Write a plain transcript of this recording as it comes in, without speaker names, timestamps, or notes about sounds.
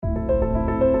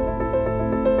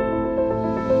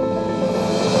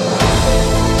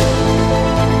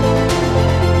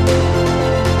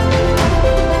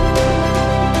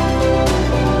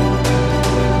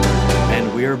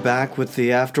back with the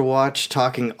Afterwatch,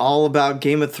 talking all about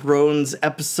Game of Thrones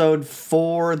Episode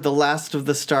 4, The Last of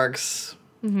the Starks.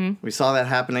 Mm-hmm. We saw that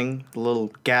happening, the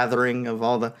little gathering of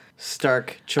all the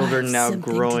Stark children now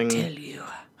growing. To tell you.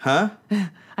 Huh?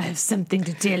 I have something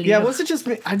to tell you. Yeah, was it just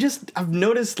me? I've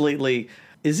noticed lately,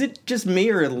 is it just me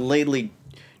or lately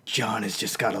John has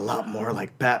just got a lot more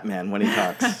like Batman when he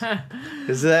talks?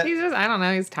 Is that? I don't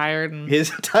know, he's tired. And he's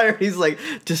tired. He's like,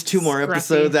 just two more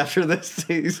episodes after this.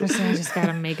 I just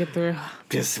gotta make it through.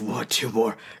 Just two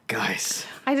more, guys.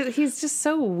 He's just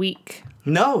so weak.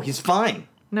 No, he's fine.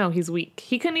 No, he's weak.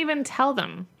 He couldn't even tell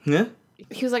them. Yeah?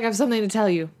 He was like, I have something to tell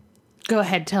you. Go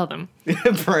ahead, tell them.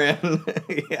 Bran.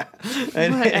 Yeah.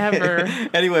 Whatever.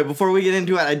 Anyway, before we get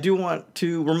into it, I do want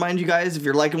to remind you guys, if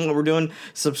you're liking what we're doing,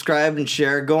 subscribe and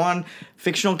share. Go on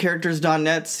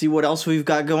fictionalcharacters.net, see what else we've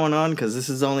got going on, because this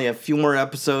is only a few more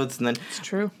episodes. And then, it's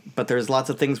true. But there's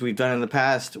lots of things we've done in the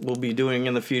past, we'll be doing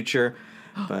in the future.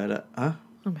 But, Oh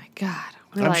my God.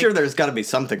 I'm sure there's got to be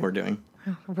something we're doing.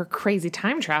 We're crazy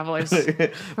time travelers.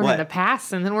 We're in the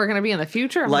past, and then we're going to be in the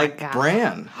future. Oh like my God.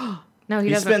 Bran. No, he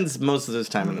doesn't. Spends most of his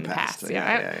time in the past.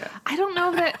 Yeah. I don't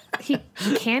know that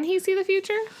can he see the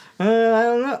future? I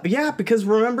don't know. Yeah, because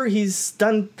remember he's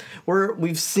done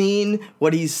we've seen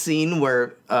what he's seen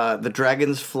where the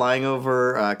dragons flying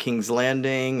over King's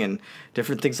Landing and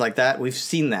different things like that. We've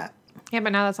seen that. Yeah,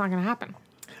 but now that's not going to happen.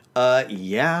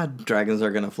 Yeah, dragons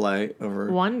are going to fly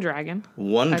over. One dragon.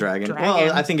 One dragon.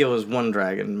 Well, I think it was one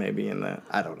dragon maybe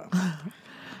I don't know.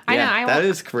 I know. That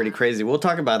is pretty crazy. We'll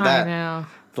talk about that. I know.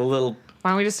 Why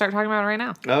don't we just start talking about it right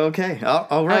now? Okay.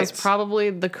 All right. That was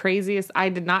probably the craziest. I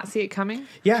did not see it coming.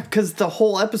 Yeah, because the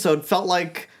whole episode felt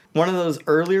like one of those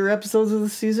earlier episodes of the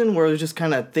season where it was just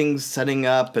kind of things setting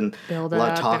up and build a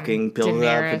lot of talking, build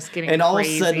up. And all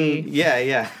crazy, of a sudden,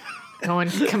 yeah. Going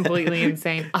completely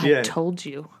insane. I told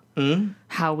you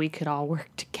how we could all work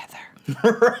together.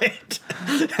 Right.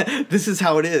 This is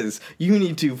how it is. You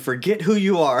need to forget who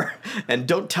you are and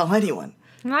don't tell anyone.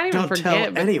 Not even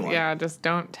tell anyone. Yeah, just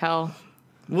don't tell.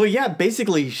 Well, yeah,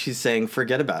 basically she's saying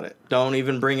forget about it. Don't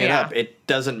even bring it up. It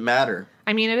doesn't matter.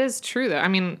 I mean, it is true, though. I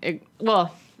mean,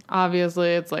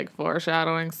 obviously it's like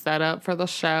foreshadowing set up for the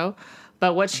show.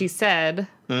 But what she said,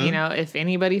 if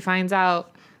anybody finds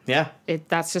out,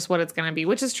 that's just what it's going to be,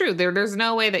 which is true. There's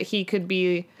no way that he could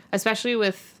be, especially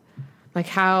with like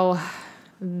how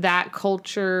that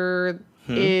culture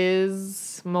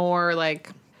is more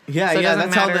like... Yeah,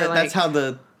 that's how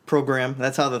the program,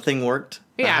 that's how the thing worked.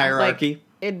 The hierarchy. Like,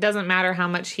 it doesn't matter how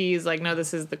much he's like, no,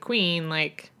 this is the queen.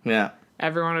 Like,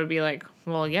 everyone would be like,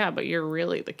 well, yeah, but you're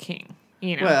really the king.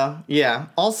 Well, yeah.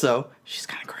 Also, she's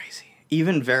kind of crazy.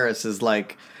 Even Varys is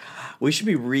like, we should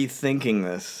be rethinking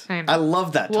this. I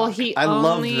love that talk. Well, I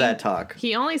love that talk.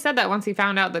 He only said that once he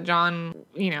found out that Jon,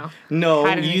 No,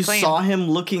 you saw him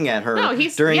looking at her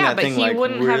during that thing, like,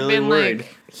 wouldn't really have been worried.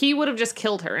 like, he would have just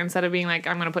killed her instead of being like,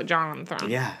 I'm going to put Jon on the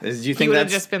throne. Yeah. Do you think he would have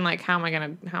just been like, how am I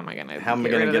going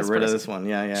to get rid of this one?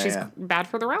 Yeah. She's bad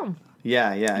for the realm.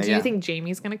 Yeah. Do you think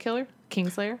Jaime's going to kill her?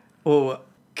 Kingslayer? Oh,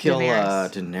 kill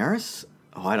Daenerys?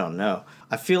 Oh, I don't know.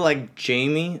 I feel like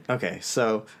Jaime... Okay,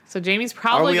 so Jaime's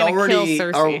probably going to kill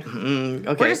Cersei.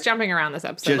 Okay. We're just jumping around this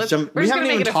episode. We're just going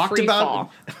to make it a free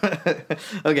fall.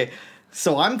 Okay,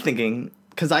 so I'm thinking...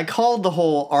 Because I called the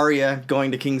whole Arya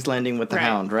going to King's Landing with the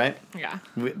Hound, right? Yeah.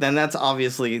 Then that's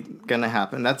obviously going to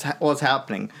happen. That's what's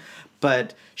happening.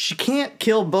 But she can't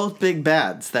kill both big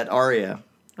bads, that Arya.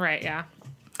 Right, yeah.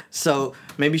 So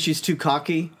maybe she's too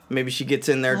cocky. Maybe she gets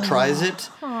in there, tries it,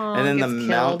 and then the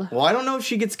mountain. Well, I don't know if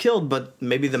she gets killed, but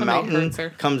maybe the mountain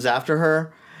comes after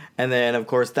her, and then of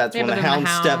course that's when the Hound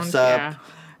steps up,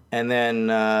 and then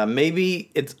maybe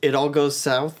it all goes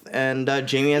south, and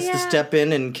Jaime has to step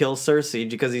in and kill Cersei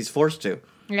because he's forced to.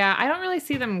 Yeah, I don't really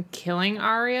see them killing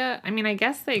Arya. I mean, I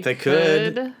guess they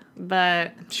could,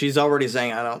 but she's already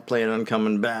saying, "I don't plan on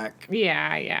coming back."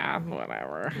 Yeah,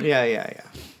 whatever. Yeah.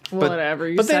 Whatever.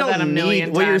 You said that a million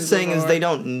times. What you're saying is they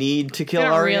don't need to kill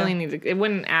Arya? They don't really need to. It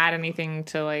wouldn't add anything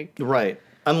to, like... Right.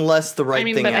 Unless the right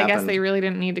thing happened. I guess they really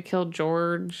didn't need to kill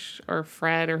George or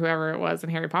Fred or whoever it was in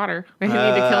Harry Potter. They didn't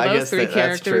need to kill those three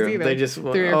characters either. They just...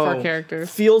 3 or 4 characters.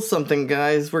 Feel something,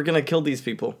 guys. We're going to kill these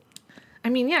people. I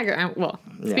mean,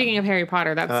 speaking of Harry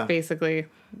Potter, that's basically...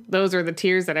 Those are the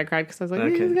tears that I cried because I was like,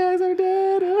 these guys are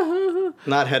dead.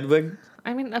 Not Hedwig?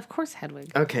 I mean, of course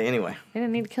Hedwig. Okay, anyway. They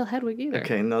didn't need to kill Hedwig either.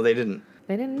 Okay, no, they didn't.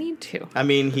 They didn't need to. I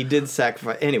mean, he did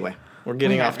sacrifice... Anyway, we're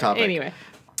getting off topic. Anyway,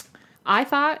 I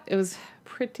thought it was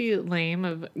pretty lame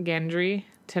of Gendry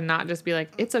to not just be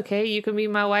like, it's okay, you can be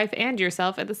my wife and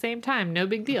yourself at the same time. No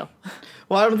big deal.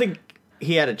 Well, I don't think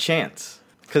he had a chance.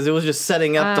 Because it was just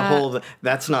setting up the whole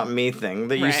that's not me thing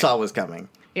that you saw was coming.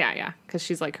 Yeah. Because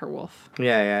she's like her wolf.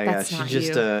 Yeah. That's She's not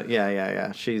just you.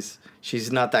 Yeah.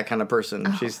 She's not that kind of person.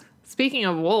 Oh, speaking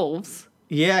of wolves.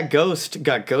 Yeah, Ghost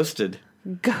got ghosted.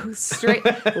 Ghost straight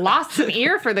lost an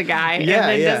ear for the guy, and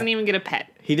then doesn't even get a pet.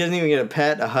 He doesn't even get a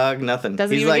pet, a hug, nothing.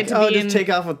 He's like, just take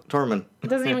off with Tormund.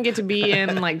 Doesn't even get to be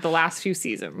in like the last few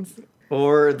seasons.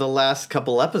 Or the last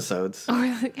couple episodes.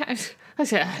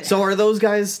 So are those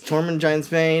guys, Tormund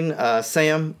Giantsbane,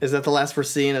 Sam, is that the last we're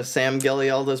seeing of Sam, Gilly,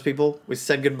 all those people? We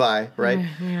said goodbye, right?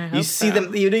 You see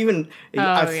them, you'd even,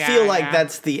 I feel like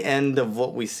that's the end of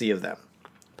what we see of them.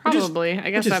 Probably.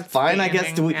 I guess that's fine, I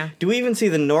guess. Do we even see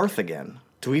the North again?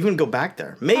 Do we even go back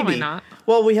there? Maybe. Probably not.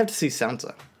 Well, we have to see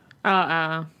Sansa.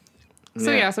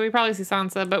 So we probably see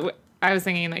Sansa, but I was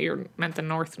thinking that you meant the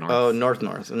North. Oh, North.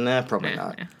 Nah, probably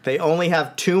not. Yeah. They only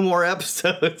have 2 more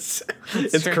episodes.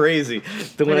 It's true. Crazy.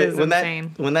 When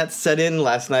that set in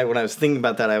last night, when I was thinking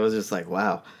about that, I was just like,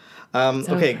 wow.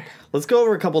 Okay, let's go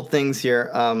over a couple things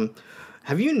here.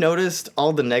 Have you noticed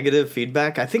all the negative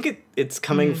feedback? I think it's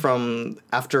coming from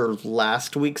after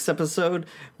last week's episode,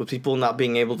 with people not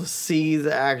being able to see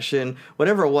the action,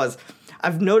 whatever it was.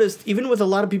 I've noticed, even with a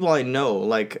lot of people I know,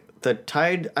 like the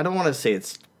tide, I don't want to say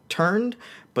it's turned,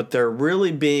 but they're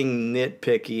really being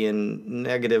nitpicky and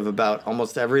negative about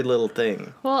almost every little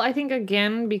thing. Well, I think,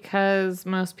 again, because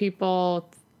most people,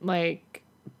 like...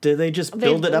 Did they just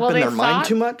build it up in their mind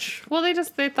too much? Well,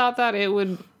 they thought that it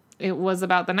was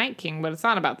about the Night King, but it's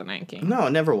not about the Night King. No,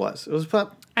 it never was. It was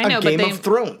about Game of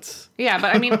Thrones. Yeah,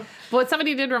 but I mean, what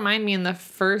somebody did remind me in the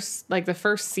first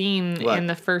scene in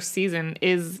the first season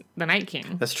is the Night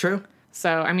King. That's true.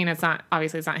 So, I mean, it's not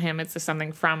him. It's just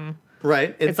something from...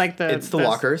 Right. It's like the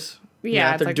walkers.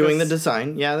 Yeah, they're doing the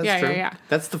design. Yeah, that's true. Yeah.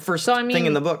 That's the first thing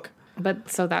in the book. But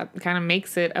so that kind of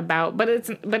makes it about, but it's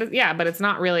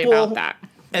not really about that.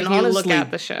 And if honestly, you look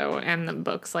at the show and the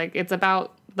books, like it's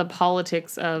about the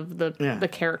politics of the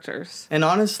characters. And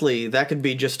honestly, that could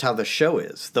be just how the show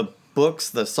is. The books,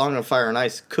 the Song of Fire and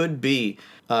Ice, could be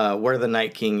where the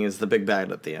Night King is the big bad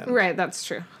at the end. Right, that's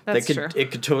true.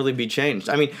 It could totally be changed.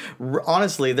 I mean,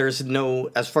 honestly, there's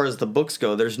no, as far as the books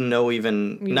go, there's no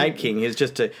even Night King. It's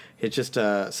just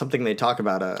something they talk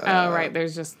about. Right.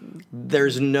 It's just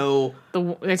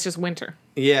winter.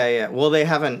 Yeah. Well,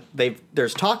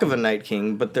 there's talk of a Night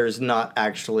King, but there's not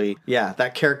actually,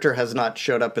 that character has not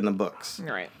showed up in the books.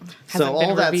 Right. So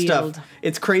all that stuff,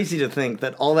 it's crazy to think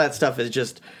that all that stuff is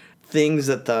just things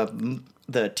that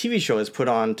the TV show is put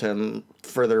on to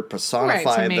further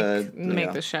personify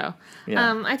make the show.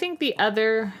 Yeah. I think the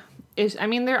other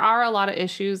there are a lot of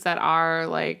issues that are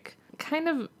like kind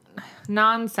of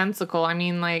nonsensical. I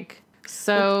mean, like,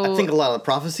 so I think a lot of the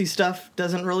prophecy stuff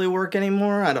doesn't really work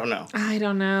anymore. I don't know.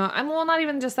 Not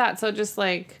even just that. So just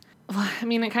like, I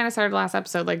mean, it kind of started last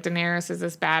episode. Like Daenerys is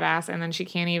this badass, and then she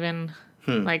can't even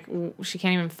she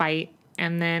can't even fight,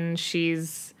 and then she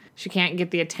can't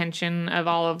get the attention of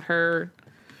all of her.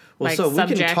 Well, so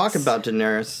subjects. We can talk about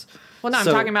Daenerys. Well, no, I'm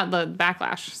talking about the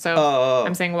backlash. So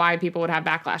I'm saying why people would have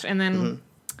backlash.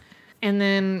 And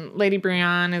then Lady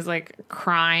Brienne is like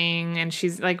crying, and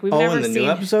she's like, we've never seen... in the new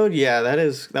episode? Yeah,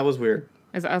 that was weird.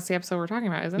 That's the episode we're talking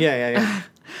about, isn't it? Yeah.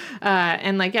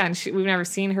 And like, we've never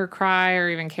seen her cry or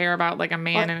even care about like a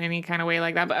man in any kind of way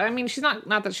like that. But I mean, she's not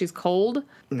that she's cold.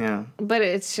 Yeah. But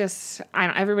it's just,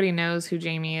 everybody knows who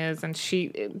Jaime is, and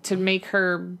to make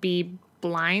her be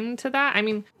blind to that. I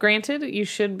mean, granted, you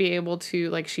should be able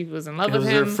to, like, she was in love with him.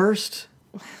 It was her first.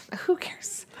 Who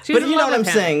cares? But you know what I'm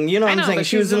saying. You know what I'm saying.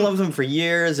 She was in love with him for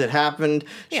years. It happened.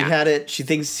 She had it. She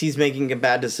thinks he's making a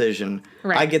bad decision.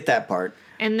 Right. I get that part.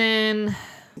 And then...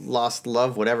 lost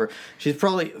love, whatever. She's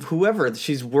probably...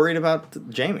 she's worried about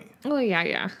Jaime. Well,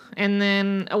 yeah. And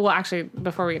then... Well, actually,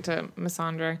 before we get to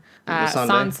Missandei,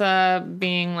 Sansa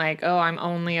being like, I'm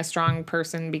only a strong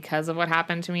person because of what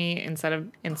happened to me instead of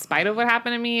in spite of what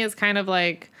happened to me is kind of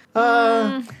like...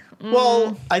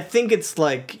 Well, I think it's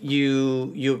like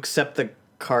you accept the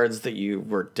cards that you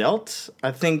were dealt.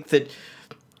 I think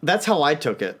that's how I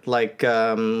took it. Like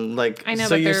I know,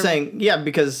 so you're saying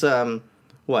because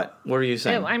what are you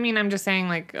saying? I mean, I'm just saying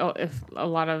like if a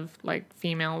lot of like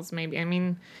females maybe. I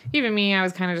mean, even me, I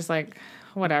was kind of just like,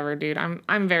 whatever, dude.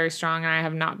 I'm very strong, and I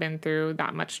have not been through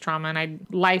that much trauma, and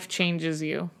life changes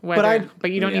you.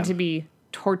 But you don't need to be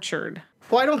tortured.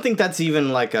 Well, I don't think that's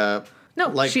even like a.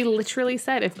 No, she literally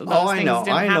said if those things didn't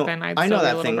happen, I'd still be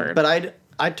a little bird. But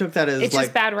I took that as it's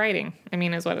just bad writing. I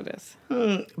mean, is what it is.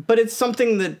 But it's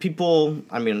something that people.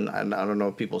 I mean, I don't know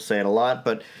if people say it a lot,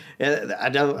 but I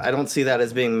don't see that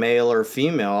as being male or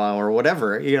female or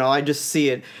whatever. You know, I just see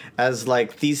it as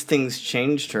like these things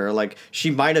changed her. Like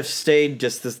she might have stayed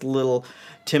just this little.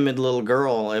 timid little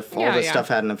girl if all this stuff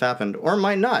hadn't have happened. Or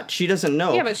might not. She doesn't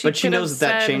know. Yeah, but she knows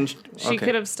that changed. She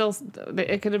could have still...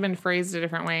 It could have been phrased a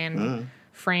different way and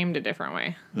framed a different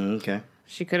way. Okay.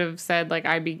 She could have said, like,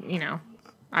 I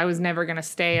was never going to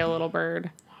stay a little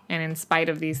bird. And in spite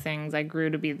of these things, I grew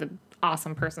to be the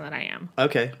awesome person that I am.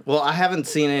 Okay. Well, I haven't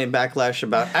seen any backlash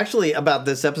about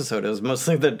this episode. It was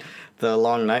mostly the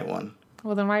long night one.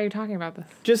 Well, then why are you talking about this?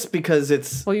 Just because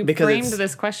it's... Well, you framed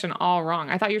this question all wrong.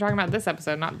 I thought you were talking about this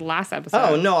episode, not the last episode.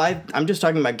 Oh, no, I'm just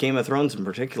talking about Game of Thrones in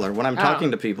particular. When I'm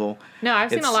talking to people... No, I've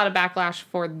seen a lot of backlash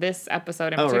for this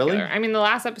episode in particular. Really? I mean, the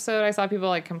last episode, I saw people,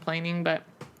 like, complaining, but...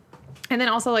 And then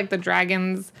also, like, the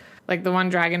dragons, like, the one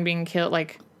dragon being killed,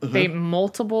 like, they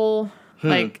multiple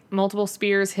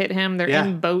spears hit him. They're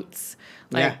in boats.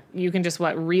 Like, you can just,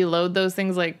 reload those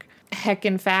things, like...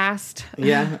 heckin' fast.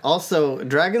 Yeah. Also,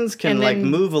 dragons can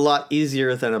move a lot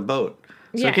easier than a boat.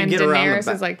 So it can and get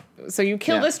Daenerys is like, so you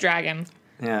kill this dragon.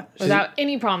 Yeah. Without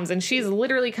any problems, and she's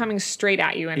literally coming straight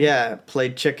at you. And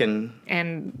played chicken.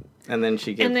 And then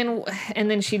she gets. And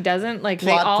then she doesn't like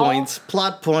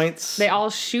plot points. They all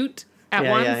shoot at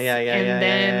once. And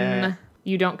then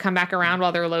you don't come back around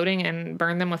while they're loading and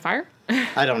burn them with fire.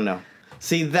 I don't know.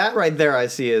 See, that right there I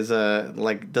see as,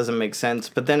 doesn't make sense.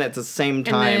 But then at the same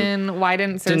time... And then why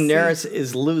didn't Cersei... Daenerys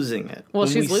is losing it. Well,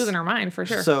 she's losing her mind, for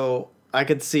sure. So I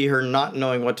could see her not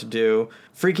knowing what to do,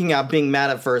 freaking out, being mad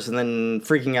at first, and then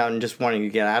freaking out and just wanting to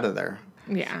get out of there.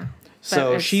 Yeah.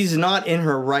 So she's not in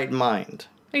her right mind.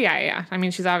 Yeah. I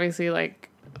mean, she's obviously,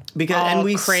 and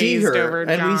we see her... over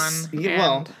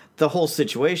Jon. The whole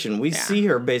situation. We see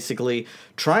her basically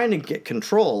trying to get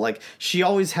control. Like, she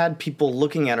always had people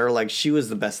looking at her like she was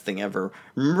the best thing ever.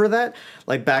 Remember that?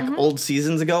 Like, back old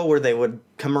seasons ago where they would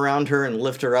come around her and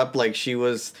lift her up like she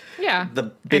was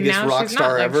the biggest rock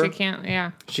star ever.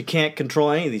 She can't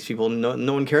control any of these people.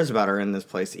 No one cares about her in this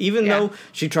place. Even though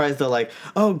she tries to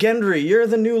Gendry, you're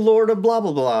the new lord of blah,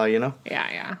 blah, blah, you know?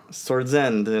 Yeah. Sword's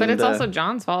End. But it's also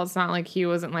Jon's fault. It's not like he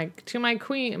wasn't like, to my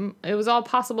queen. It was all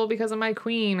possible because of my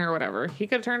queen or whatever. He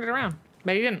could have turned it around,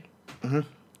 but he didn't. Mm-hmm.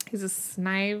 He's a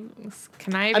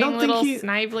conniving little,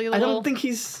 snively little... I don't think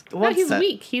he's... he's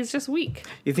weak. He's just weak.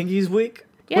 You think he's weak?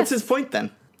 Yes. What's his point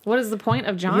then? What is the point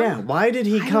of Jon? Yeah, why did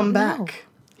he come back?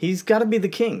 He's got to be the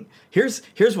king. Here's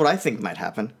what I think might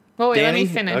happen. Well, wait, let me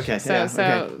finish. Okay,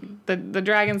 the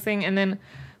dragons thing, and then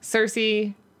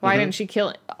Cersei, why didn't she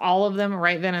kill all of them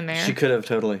right then and there? She could have,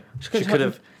 totally. She could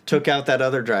have took out that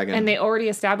other dragon. And they already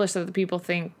established that the people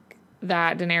think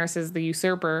that Daenerys is the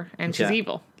usurper, and she's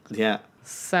evil. Yeah.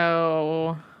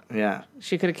 So... Yeah.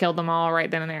 She could have killed them all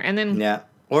right then and there. And then... Yeah.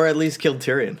 Or at least killed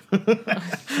Tyrion.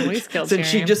 At least killed Tyrion. Since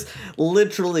she just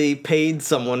literally paid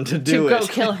someone to do it. To go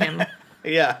kill him.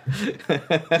 Yeah.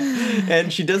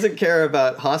 And she doesn't care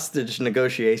about hostage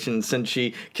negotiations since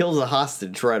she kills a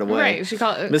hostage right away. Right. She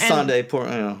called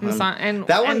Missandei.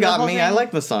 That one got me. I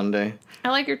like Missandei. I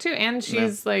like her too. And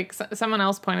she's someone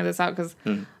else pointed this out because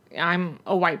I'm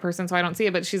a white person, so I don't see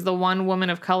it. But she's the one woman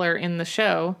of color in the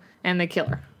show, and they kill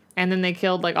her. And then they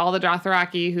killed all the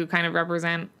Dothraki who kind of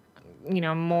represent,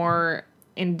 more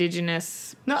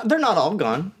indigenous. No, they're not all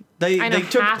gone. They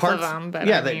took half parts of them, but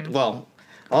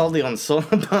all the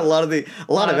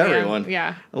a lot of everyone.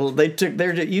 Yeah. Well, they took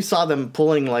you saw them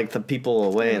pulling the people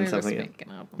away and stuff like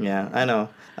that. Yeah, I know.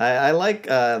 I like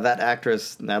that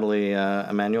actress Natalie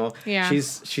Emmanuel. Yeah.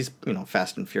 She's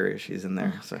Fast and Furious. She's in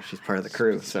there, so she's part of the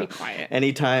crew. So quiet.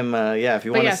 Anytime, if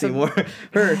you want to see more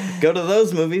her, go to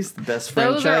those movies. The best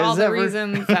franchise ever. Those are all the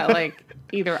reasons that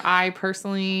either I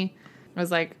personally was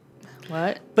like,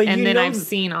 what? But and then I've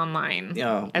seen online.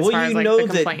 Yeah.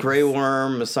 That Grey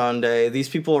Worm, Missandei, these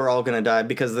people are all going to die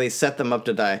because they set them up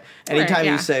to die. Anytime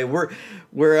you say we're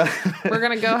we're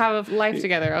gonna go have a life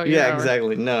together. Oh yeah,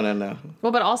 exactly. No.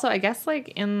 Well, but also I guess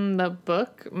in the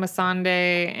book,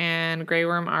 Missandei and Grey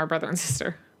Worm are brother and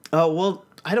sister. Oh well,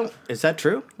 I don't. Is that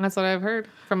true? That's what I've heard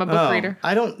from a book reader.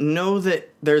 I don't know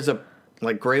that there's a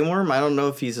Grey Worm. I don't know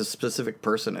if he's a specific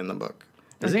person in the book.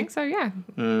 I think so, yeah.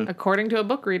 According to a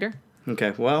book reader.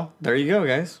 Okay, well, there you go,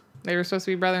 guys. They were supposed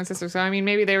to be brother and sister, so I mean,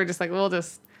 maybe they were just we'll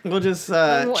just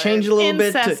change a little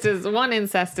bit. One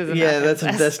incest is enough. Yeah,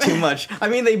 that's too much. I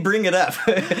mean, they bring it up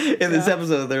in this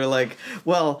episode. They're like,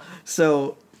 well,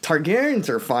 so Targaryens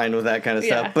are fine with that kind of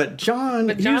stuff, but Jon,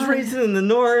 he was raised in the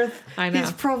North. I know.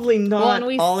 He's probably not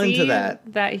all into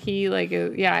that. That he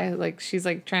she's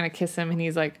trying to kiss him, and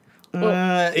he's like, you're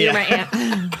my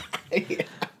aunt.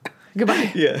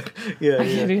 Goodbye. Yeah. I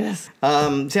can't do this.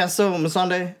 So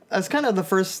Missandei, that's kind of the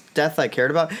first death I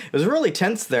cared about. It was really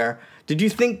tense there. Did you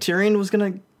think Tyrion was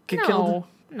going to get killed?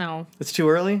 No. It's too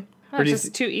early? Or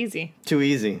just too easy. Too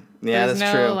easy. Yeah, There's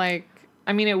that's true.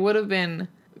 I mean, it would have been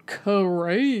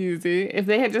crazy if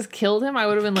they had just killed him. I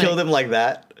would have been like, killed him like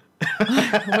that. Would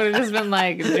have just been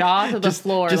like jaw to the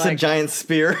floor, just like, a giant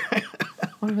spear.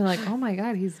 Would have been like, oh my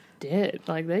god, he's dead.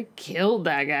 Like, they killed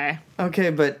that guy. Okay,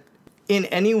 but in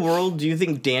any world, do you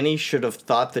think Dany should have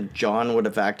thought that Jon would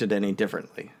have acted any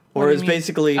differently? Or is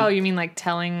basically... Oh, you mean like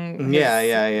telling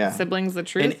his siblings the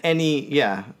truth? In any,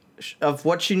 of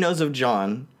what she knows of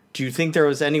Jon, do you think there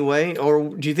was any way?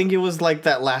 Or do you think it was like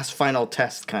that last final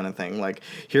test kind of thing? Like,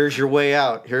 here's your way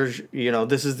out. Here's,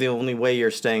 this is the only way you're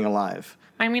staying alive.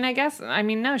 I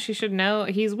mean, no, she should know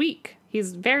he's weak.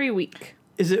 He's very weak.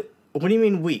 Is it... What do you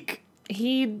mean weak?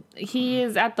 He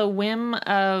is at the whim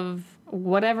of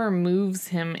whatever moves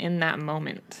him in that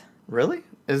moment. Really?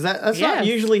 That's not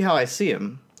usually how I see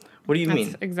him. What do you mean?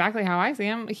 That's exactly how I see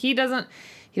him. He doesn't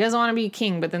want to be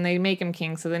king, but then they make him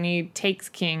king, so then he takes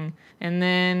king, and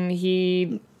then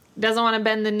he doesn't want to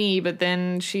bend the knee, but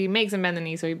then she makes him bend the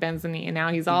knee, so he bends the knee, and now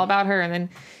he's all about her, and then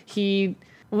he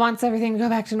wants everything to go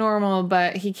back to normal,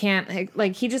 but he can't,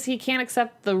 like, he can't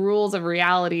accept the rules of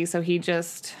reality, so he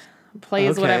just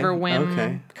plays whatever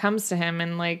whim comes to him,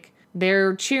 and, like,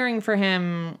 they're cheering for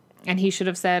him, and he should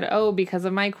have said, oh, because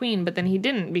of my queen, but then he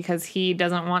didn't, because he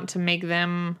doesn't want to make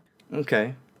them...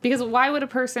 Okay. Because why would a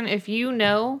person, if you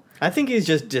know... I think he's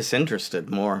just disinterested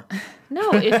more. No,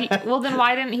 well, then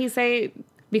why didn't he say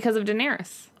because of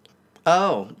Daenerys?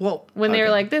 Oh, well... When they were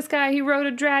like, this guy, he rode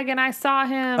a dragon, I saw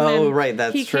him. Oh, right,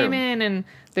 that's true. He came in, and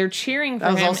they're cheering for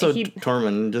him. That was also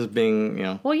Tormund just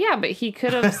being, Well, yeah, but he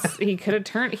could have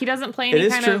turned... He doesn't play any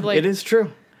kind of, like... It is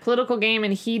true. Political game,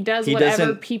 and he does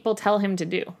whatever people tell him to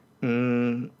do.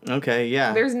 Okay,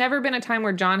 yeah. There's never been a time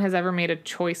where Jon has ever made a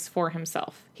choice for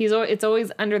himself. It's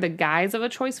always under the guise of a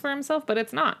choice for himself, but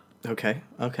it's not. Okay.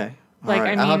 Like, right. I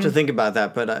mean, I'll have to think about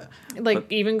that, but...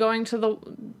 even going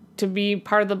to be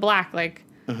part of the Black, like,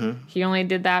 he only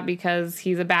did that because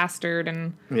he's a bastard,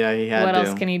 and yeah, he had what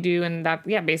else can he do? And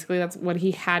basically that's what he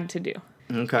had to do.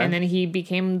 Okay. And then he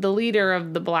became the leader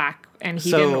of the Black, and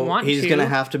he didn't want to. So he's going to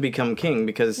have to become king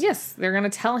because... Yes, they're going to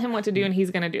tell him what to do, and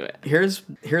he's going to do it. Here's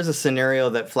a scenario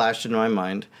that flashed in my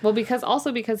mind. Well,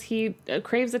 because he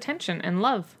craves attention and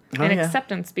love and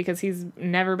acceptance because he's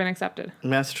never been accepted.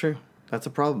 That's true. That's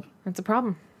a problem. It's a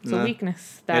problem. It's a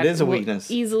weakness. It is a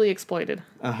weakness. Easily exploited.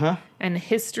 Uh-huh. And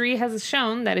history has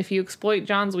shown that if you exploit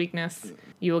Jon's weakness,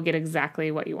 you will get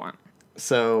exactly what you want.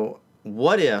 So,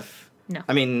 what if... No.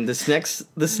 I mean, this next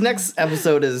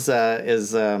episode is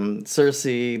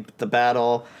Cersei, the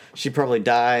battle. She probably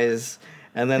dies,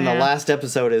 and then the last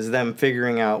episode is them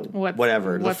figuring out what's the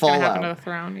fallout. Gonna happen to the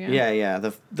throne? Yeah.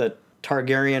 The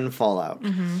Targaryen fallout.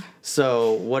 Mm-hmm.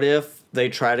 So what if they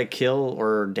try to kill,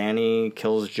 or Dany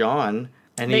kills Jon,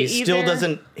 and still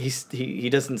doesn't? He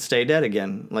doesn't stay dead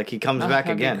again. Like, he comes back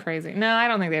again. Be crazy. No, I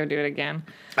don't think they would do it again.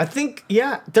 I think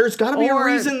there's got to be a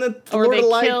reason that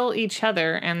they kill each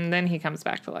other and then he comes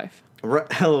back to life.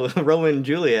 Romeo and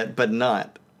Juliet, but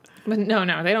not. But no,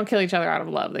 they don't kill each other out of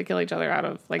love. They kill each other out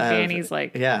of, like, Dany's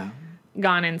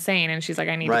gone insane, and she's like,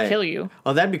 I need to kill you.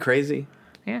 Oh, that'd be crazy.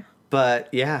 Yeah. But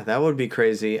yeah, that would be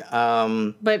crazy.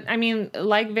 But I mean,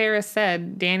 like Varys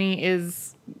said, Dany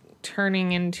is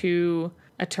turning into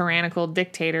a tyrannical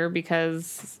dictator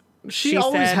because she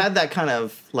always had that kind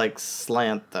of, like,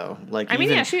 slant, though. Like,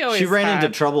 she ran into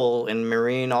trouble in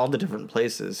Meereen, all the different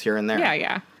places here and there.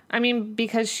 Yeah. I mean,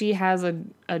 because she has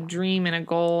a dream and a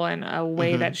goal and a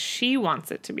way that she wants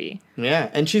it to be.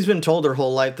 Yeah, and she's been told her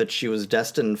whole life that she was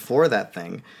destined for that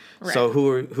thing. Right. So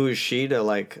who is she to,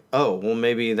 like, oh, well,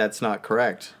 maybe that's not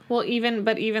correct. Well,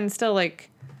 even still, like,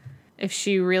 if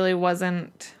she really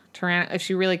wasn't if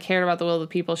she really cared about the will of the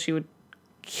people, she would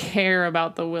care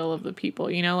about the will of the people.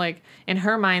 You know, like, in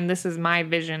her mind, this is my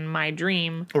vision, my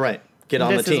dream. Right. Get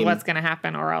on the team. This is what's going to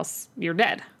happen, or else you're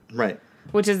dead. Right.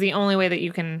 Which is the only way that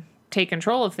you can take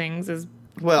control of things is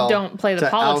don't play the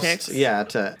politics.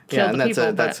 That's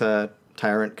a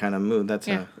tyrant kind of mood.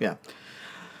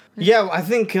 Yeah, I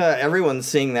think everyone's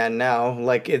seeing that now.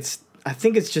 Like, I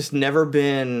think it's just never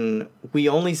been... We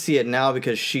only see it now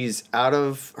because she's out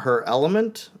of her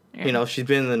element. Yeah. You know, she's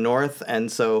been in the north,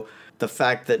 and so the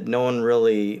fact that no one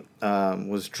really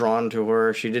was drawn to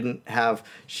her, she didn't have...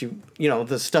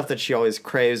 the stuff that she always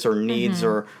craves or needs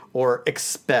or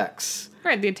expects.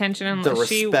 Right, the attention and the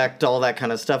respect, all that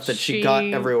kind of stuff that she got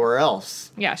everywhere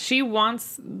else. Yeah, she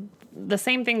wants the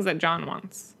same things that Jon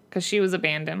wants because she was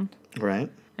abandoned.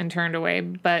 Right. And turned away,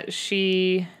 but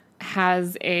she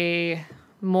has a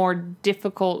more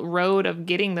difficult road of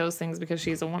getting those things because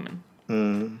she's a woman.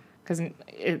 Because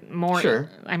Sure.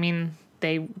 I mean,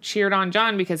 they cheered on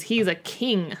Jon because he's a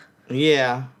king.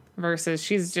 Yeah. Versus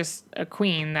she's just a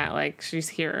queen that, like, she's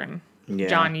here and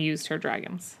Jon used her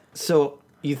dragons. So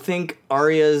you think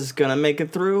Arya's gonna make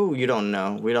it through? You don't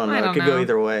know. We don't know. It could go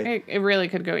either way. It really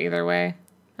could go either way.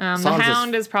 The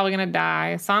Hound is probably gonna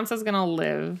die. Sansa's gonna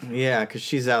live. Yeah, because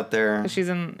she's out there. Because she's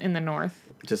in the north.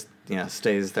 Just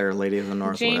stays there, Lady of the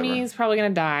North. Jamie's probably gonna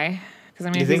die. Because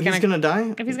I mean, you think he's gonna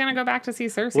die? If he's gonna go back to see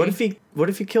Cersei. What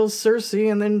if he kills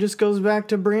Cersei and then just goes back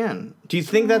to Brienne? Do you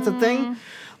think that's a thing?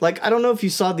 Like, I don't know if you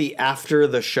saw the after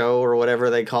the show or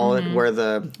whatever they call it, where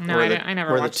I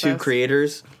never watched the two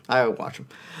creators. I watch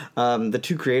them. The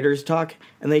two creators talk,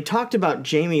 and they talked about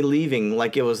Jamie leaving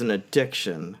like it was an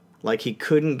addiction. Like he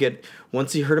couldn't get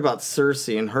once he heard about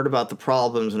Cersei and heard about the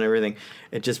problems and everything,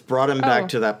 it just brought him back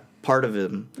to that part of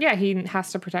him. Yeah, he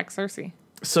has to protect Cersei.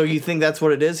 So you think that's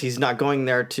what it is? He's not going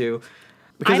there to...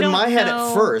 Because in my head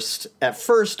at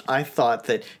first I thought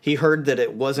that he heard that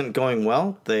it wasn't going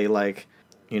well. They Cersei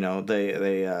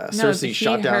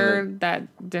shot down. He heard that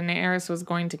Daenerys was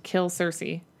going to kill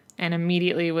Cersei and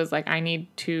immediately was like, I need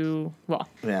to... Well,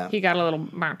 he got a little...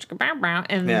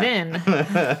 And then...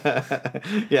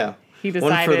 yeah. He decided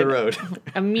one for the road.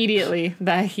 immediately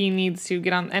that he needs to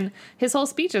get on. And his whole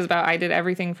speech is about, I did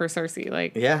everything for Cersei.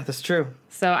 Like, yeah, that's true.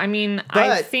 So, I mean,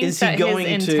 I think that his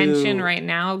intention right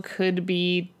now could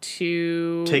be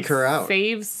to take her out,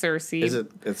 save Cersei. Is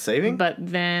it saving? But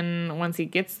then once he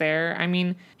gets there, I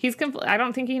mean, I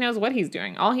don't think he knows what he's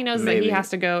doing. All he knows is that he has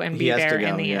to go and be there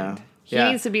in the end. He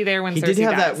needs to be there when Cersei dies. He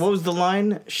did have that. What was the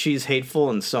line? She's hateful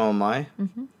and so am I.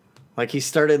 Mm-hmm. Like, he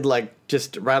started,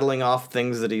 just rattling off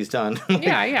things that he's done.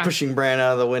 Pushing Bran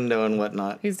out of the window and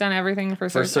whatnot. He's done everything for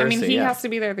Cersei. I mean, he has to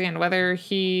be there at the end, whether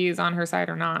he's on her side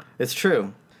or not. It's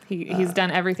true. He's done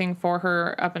everything for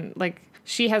her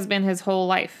she has been his whole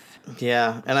life.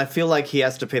 Yeah, and I feel like he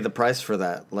has to pay the price for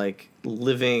that. Like,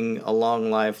 living a long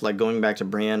life, like going back to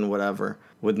Brienne, whatever,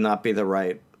 would not be the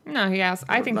right... No, he has.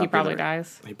 I think he probably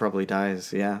dies. He probably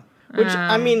dies, yeah. Which,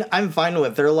 I mean, I'm fine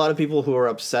with. There are a lot of people who are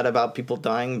upset about people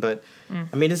dying, but,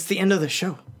 I mean, it's the end of the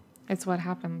show. It's what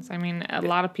happens. I mean, a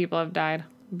lot of people have died.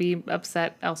 Be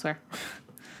upset elsewhere.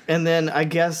 And then, I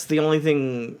guess, the only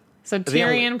thing... So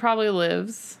Tyrion probably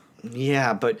lives.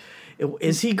 Yeah, but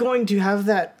is he going to have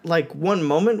that, one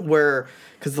moment where...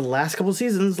 Because the last couple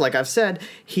seasons, like I've said,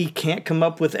 he can't come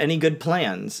up with any good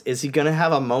plans. Is he going to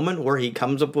have a moment where he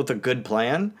comes up with a good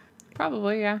plan?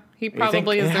 Probably, yeah. He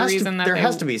probably is the reason that there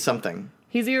has to be something.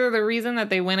 He's either the reason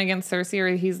that they win against Cersei, or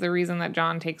he's the reason that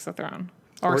Jon takes the throne,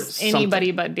 or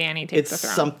anybody but Dany takes the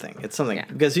throne. It's something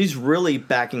because he's really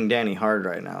backing Dany hard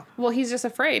right now. Well, he's just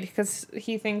afraid because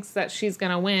he thinks that she's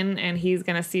gonna win, and he's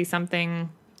gonna see something.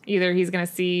 Either he's gonna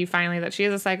see finally that she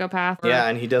is a psychopath. Yeah,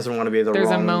 and he doesn't want to be the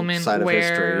wrong side of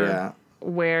history. Yeah.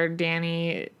 Where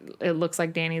Dany, it looks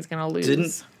like Dany's gonna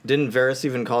lose. Didn't Varys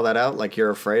even call that out? Like,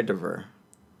 you're afraid of her.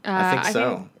 I think so. I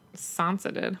think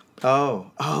Sansa did.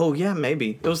 Oh, yeah,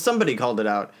 maybe. It was somebody called it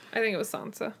out. I think it was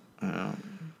Sansa.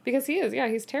 Because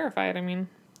he's terrified, I mean.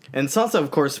 And Sansa, of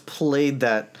course, played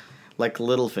that,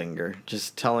 Littlefinger,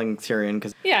 just telling Tyrion,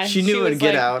 because she knew it would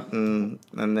get out, and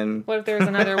then... What if there was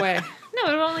another way? No,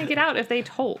 it would only get out if they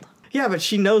told. Yeah, but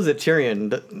she knows that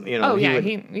Tyrion,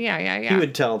 he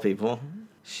would tell people.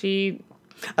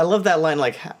 I love that line,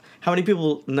 how many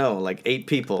people know? 8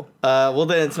 people. Well,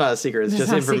 then it's not a secret. It's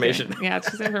just information. Yeah, it's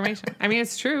just information. I mean,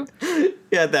 it's true.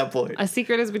 Yeah, at that point. A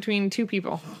secret is between 2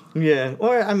 people. Yeah.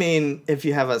 Or, I mean, if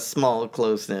you have a small,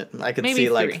 close-knit, I could see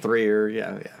 3 or,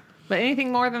 yeah. But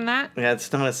anything more than that? Yeah,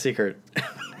 it's not a secret.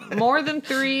 More than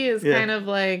 3 is kind of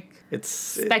it's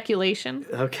speculation.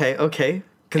 Okay.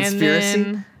 Conspiracy?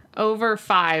 And then over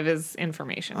 5 is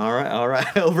information. All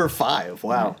right. Over 5.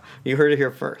 Wow. Yeah. You heard it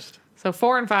here first. So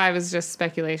 4 and 5 is just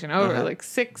speculation. Over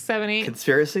 6, 7, 8.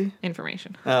 Conspiracy?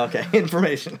 Information. Oh, okay.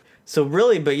 Information. So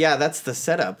really, but yeah, that's the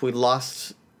setup. We had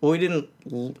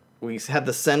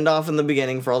the send-off in the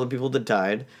beginning for all the people that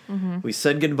died. Mm-hmm. We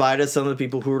said goodbye to some of the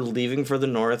people who were leaving for the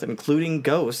north, including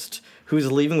Ghost,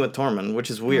 who's leaving with Tormund,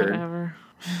 which is weird. Whatever.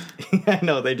 I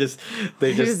know, they just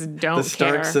don't the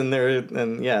Starks care.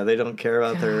 They don't care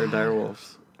about their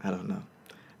direwolves. I don't know.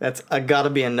 That's gotta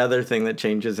be another thing that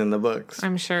changes in the books.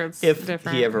 I'm sure it's different.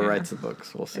 If he ever yeah. writes the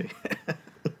books, we'll see.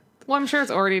 Well, I'm sure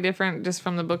it's already different just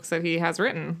from the books that he has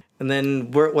written. And then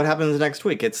what happens next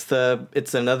week? It's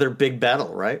another big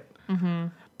battle, right? Mm-hmm.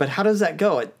 But how does that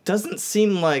go? It doesn't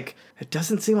seem like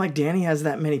Dany has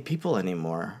that many people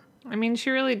anymore. I mean, she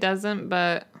really doesn't,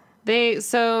 but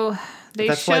that's why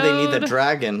they need the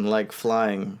dragon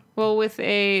flying. Well, with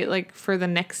for the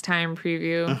next time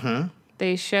preview, mm-hmm.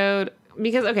 they showed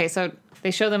so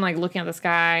they show them looking at the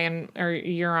sky or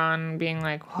Euron being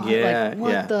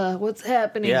what's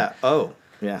happening? Yeah. Oh,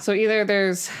 yeah. So either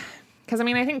there's, because I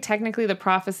mean I think technically the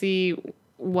prophecy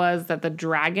was that the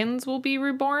dragons will be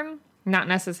reborn. Not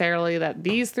necessarily that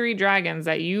these 3 dragons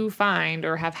that you find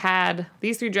or have had,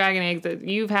 these 3 dragon eggs that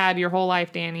you've had your whole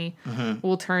life, Danny,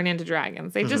 will turn into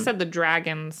dragons. They just said the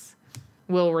dragons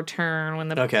will return when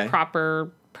the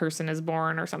proper person is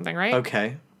born or something, right?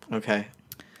 Okay.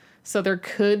 So there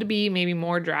could be maybe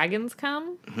more dragons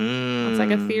come. It's like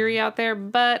a theory out there,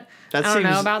 but I don't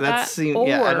know about that.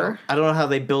 I don't know how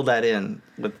they build that in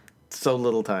with so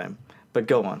little time. But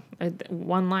go on.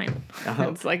 One line.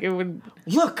 It's like it would...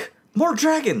 Look! More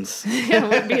dragons! It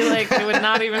would be like, it would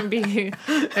not even be...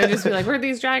 It would just be like, where'd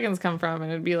these dragons come from? And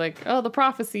it'd be like, oh, the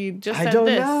prophecy just said this.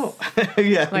 I don't know.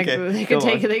 Yeah, like, they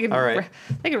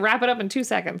could wrap it up in 2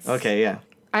 seconds. Okay, yeah.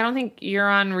 I don't think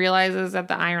Euron realizes that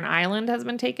the Iron Island has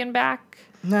been taken back.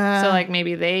 Nah. So, like,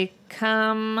 maybe they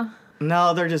come...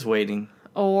 No, they're just waiting.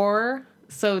 Or...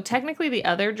 So, technically, the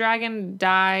other dragon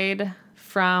died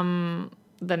from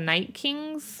the Night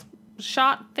King's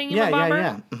shot thingamabobber.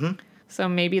 Yeah. Mm-hmm. So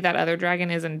maybe that other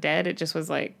dragon isn't dead. It just was,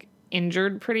 like,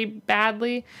 injured pretty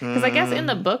badly. Because I guess in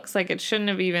the books, like, it shouldn't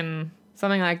have even...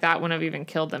 Something like that wouldn't have even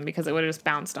killed them because it would have just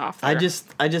bounced off there. I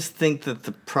just think that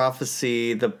the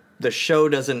prophecy... The show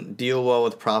doesn't deal well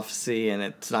with prophecy, and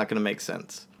it's not going to make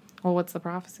sense. Well, what's the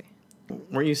prophecy?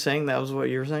 Weren't you saying that was what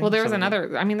you were saying? Well, there was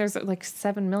another... I mean, there's, like,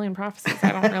 7 million prophecies.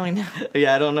 I don't really know.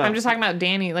 Yeah, I don't know. I'm just talking about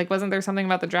Danny. Like, wasn't there something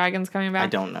about the dragons coming back? I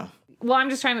don't know. Well, I'm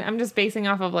just basing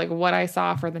off of, like, what I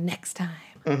saw for the next time.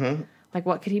 Mm-hmm. Like,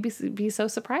 what could he be so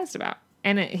surprised about?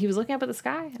 And he was looking up at the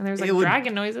sky, and there was, like,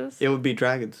 dragon noises. It would be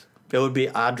dragons. It would be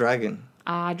a dragon.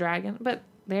 A dragon? But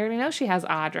they already know she has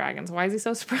dragons. Why is he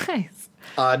so surprised?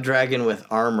 A dragon with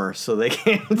armor, so they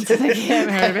can't... So they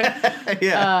can't hurt it?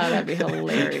 Yeah. That'd be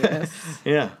hilarious.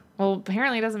 Yeah. Well,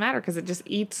 apparently it doesn't matter, because it just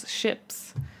eats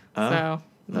ships. So...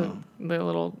 The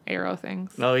little arrow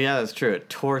things. Oh, yeah, that's true. It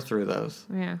tore through those.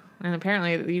 Yeah. And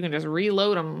apparently you can just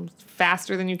reload them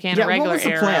faster than you can a regular arrow. Yeah,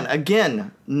 what was the plan?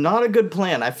 Again, not a good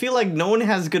plan. I feel like no one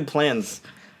has good plans.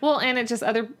 Well, and it just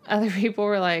other people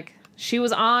were like, she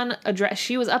was on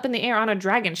she was up in the air on a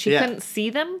dragon. She couldn't see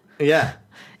them. Yeah.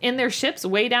 In their ships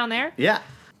way down there. Yeah.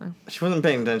 She wasn't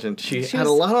paying attention. She had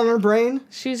a lot on her brain.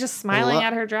 She was just smiling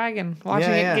at her dragon,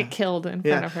 watching it get killed in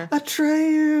front of her.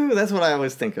 Atreyu! That's what I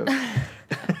always think of.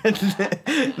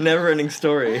 Never ending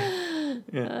story.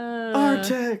 Yeah.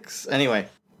 Artex. Anyway,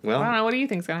 well. I don't know. What do you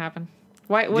think's going to happen?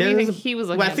 What do you think he was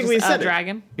looking at? I think we said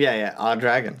dragon? Yeah. A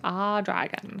dragon. A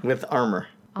dragon. With armor.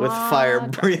 With fire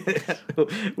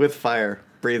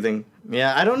breathing.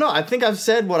 Yeah, I don't know. I think I've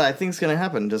said what I think's going to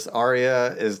happen. Just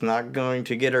Arya is not going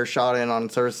to get her shot in on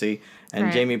Cersei,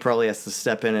 and Jaime probably has to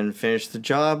step in and finish the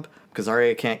job because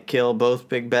Arya can't kill both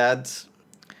big bads.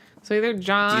 So either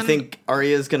Jon... Do you think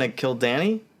Arya's going to kill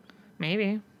Dany?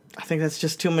 Maybe. I think that's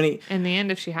just too many... In the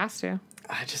end, if she has to.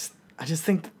 I just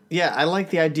think... Yeah, I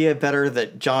like the idea better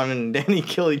that Jon and Dany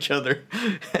kill each other,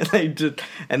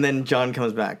 and then Jon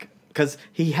comes back. Because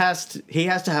he has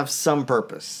to have some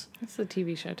purpose. That's a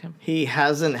TV show, Tim. He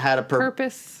hasn't had a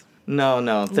purpose.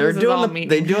 No. They're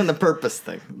doing the purpose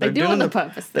thing. They're doing the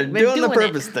purpose thing. They're doing the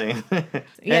purpose thing.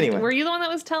 Anyway. Were you the one that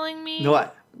was telling me?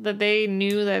 What? That they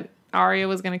knew that Arya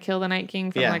was going to kill the Night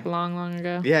King from like long, long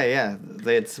ago? Yeah.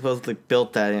 They had supposedly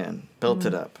built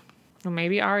it up. Well,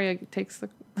 maybe Arya takes the...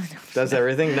 Does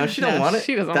everything? No, she don't want it.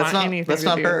 She doesn't want anything that's to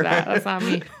not do her. with that. That's not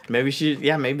me.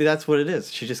 Maybe that's what it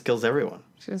is. She just kills everyone.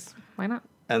 Why not?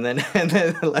 And then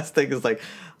the last thing is like,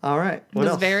 all right, what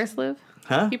else? Does Varys live?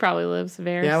 Huh? He probably lives,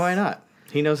 Varys. Yeah, why not?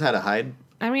 He knows how to hide.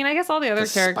 I mean, I guess all the other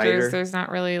characters, there's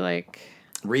not really, like...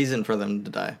 reason for them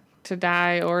to die. To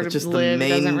die or to live, it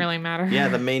doesn't really matter. Yeah,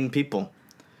 the main people.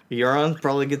 Euron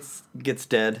probably gets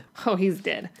dead. Oh, he's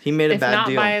dead. He made a bad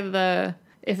deal.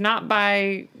 If not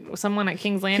by someone at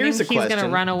King's Landing, he's going to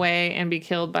run away and be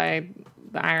killed by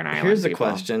the Iron Island Here's a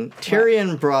question.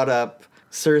 Tyrion brought up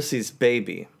Cersei's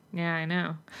baby. Yeah, I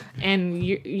know. And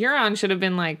Euron should have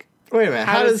been like, wait a minute.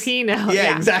 How does he know?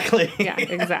 Yeah, exactly. Yeah,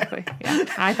 exactly. Yeah,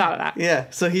 I thought of that. Yeah,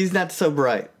 so he's not so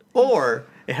bright. Or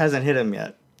it hasn't hit him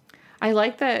yet. I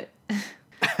like that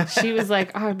she was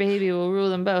like, our baby will rule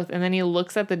them both. And then he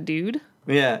looks at the dude.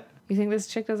 Yeah. You think this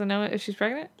chick doesn't know if she's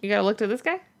pregnant? You got to look to this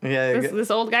guy? Yeah. This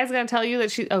old guy's going to tell you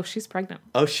that she's pregnant.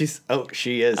 She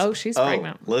is. Oh, she's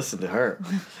pregnant. Listen to her.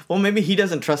 Well, maybe he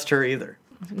doesn't trust her either.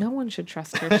 No one should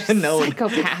trust her. She's a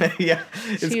psychopath. Yeah.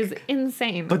 She is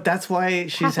insane. But that's why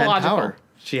she's had power.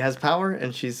 She has power,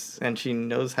 and she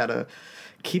knows how to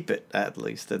keep it, at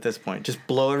least at this point. Just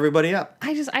blow everybody up.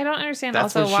 I don't understand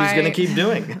that's also what she's going to keep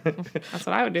doing. That's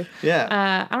what I would do.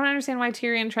 Yeah. I don't understand why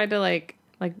Tyrion tried to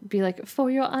be like, for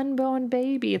your unborn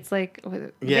baby. It's like,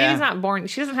 baby's not born.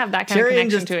 She doesn't have that kind of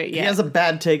connection to it yet. He has a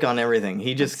bad take on everything.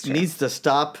 He just needs to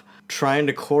stop trying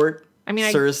to court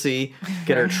Cersei,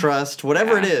 get her trust,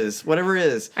 whatever it is.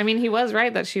 I mean, he was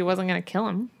right that she wasn't going to kill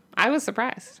him. I was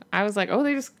surprised. I was like,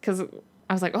 they're just going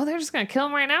to kill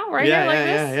him right now? Right here like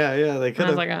this? Yeah. They could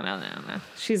have. I was like, oh, no.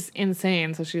 She's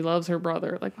insane, so she loves her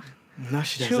brother. Like, no,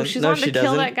 she doesn't. She's wanted to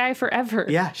kill that guy forever.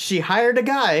 Yeah, she hired a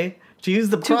guy to use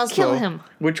the crossbow. To kill him.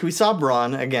 Which we saw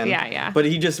Bronn again. Yeah. But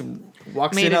he just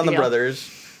walks in on the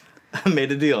brothers.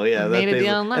 Made a deal, yeah. Made a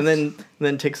deal and left. And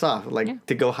then takes off,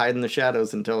 to go hide in the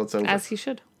shadows until it's over. As he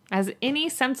should. As any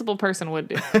sensible person would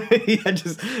do. Yeah,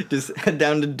 just head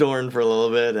down to Dorne for a little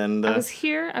bit. And I was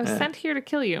sent here to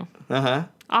kill you. Uh-huh.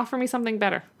 Offer me something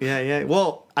better. Yeah.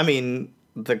 Well, I mean,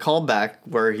 the callback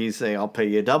where he's saying, I'll pay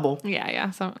you double.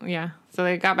 Yeah. So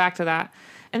they got back to that.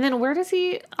 And then where does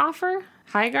he offer?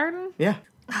 Highgarden? Yeah.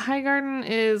 Highgarden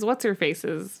is, what's her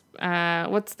face's?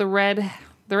 What's the redhead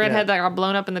that got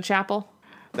blown up in the chapel?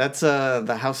 That's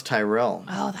the House Tyrell.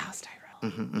 Oh, the House Tyrell.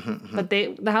 Mm-hmm. But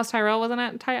the House Tyrell wasn't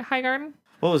at Highgarden?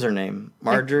 What was her name?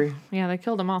 Marjorie? They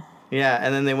killed them all. Yeah,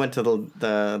 and then they went to the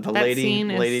that lady. Scene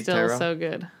Lady is still Tyrell. So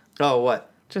good. Oh,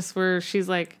 what? Just where she's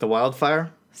like, the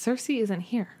wildfire? Cersei isn't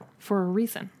here for a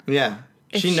reason. Yeah,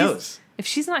 she knows. If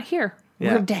she's not here,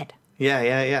 we're dead.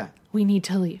 Yeah. We need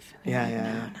to leave.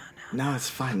 Yeah. No, it's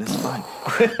fine. It's fine.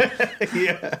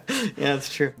 Yeah,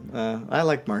 it's true. I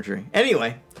like Marjorie.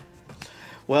 Anyway,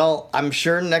 well, I'm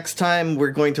sure next time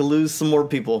we're going to lose some more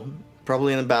people,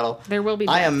 probably in the battle. There will be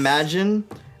deaths. I imagine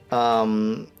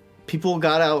people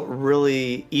got out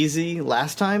really easy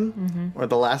last time, or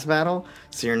the last battle,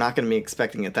 so you're not going to be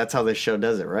expecting it. That's how this show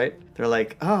does it, right? They're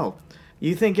like, oh,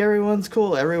 you think everyone's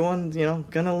cool, everyone's,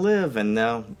 gonna live, and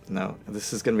no,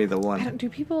 this is gonna be the one. Do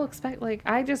people expect,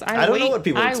 I don't know what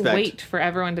people expect. I wait for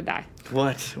everyone to die.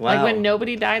 What? Wow. Like, when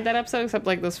nobody died that episode, except,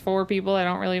 those 4 people I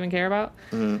don't really even care about,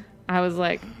 I was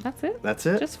like, that's it? That's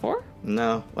it? Just 4?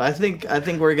 No. I think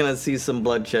we're gonna see some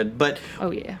bloodshed, but...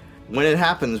 Oh, yeah. When it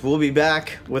happens, we'll be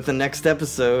back with the next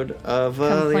episode of the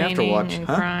Afterwatch. And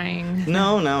crying.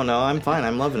 No, I'm fine.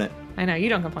 I'm loving it. I know, you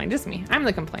don't complain, just me. I'm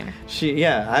the complainer.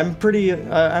 I'm pretty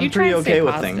okay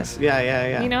with things.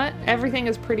 Yeah. You know what? Everything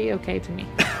is pretty okay to me.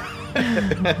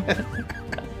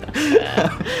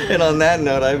 And on that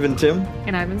note, I've been Tim.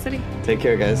 And I've been City. Take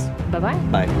care, guys. Bye-bye.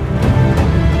 Bye.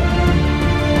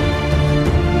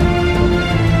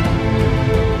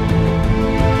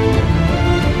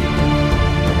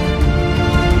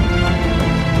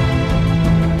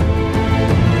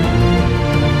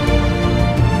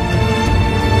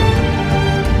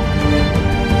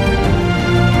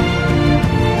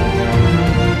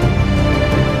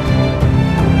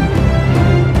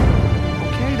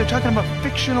 Talking about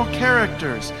fictional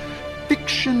characters.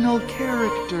 Fictional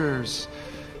characters.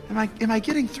 Am I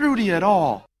getting through to you at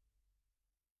all?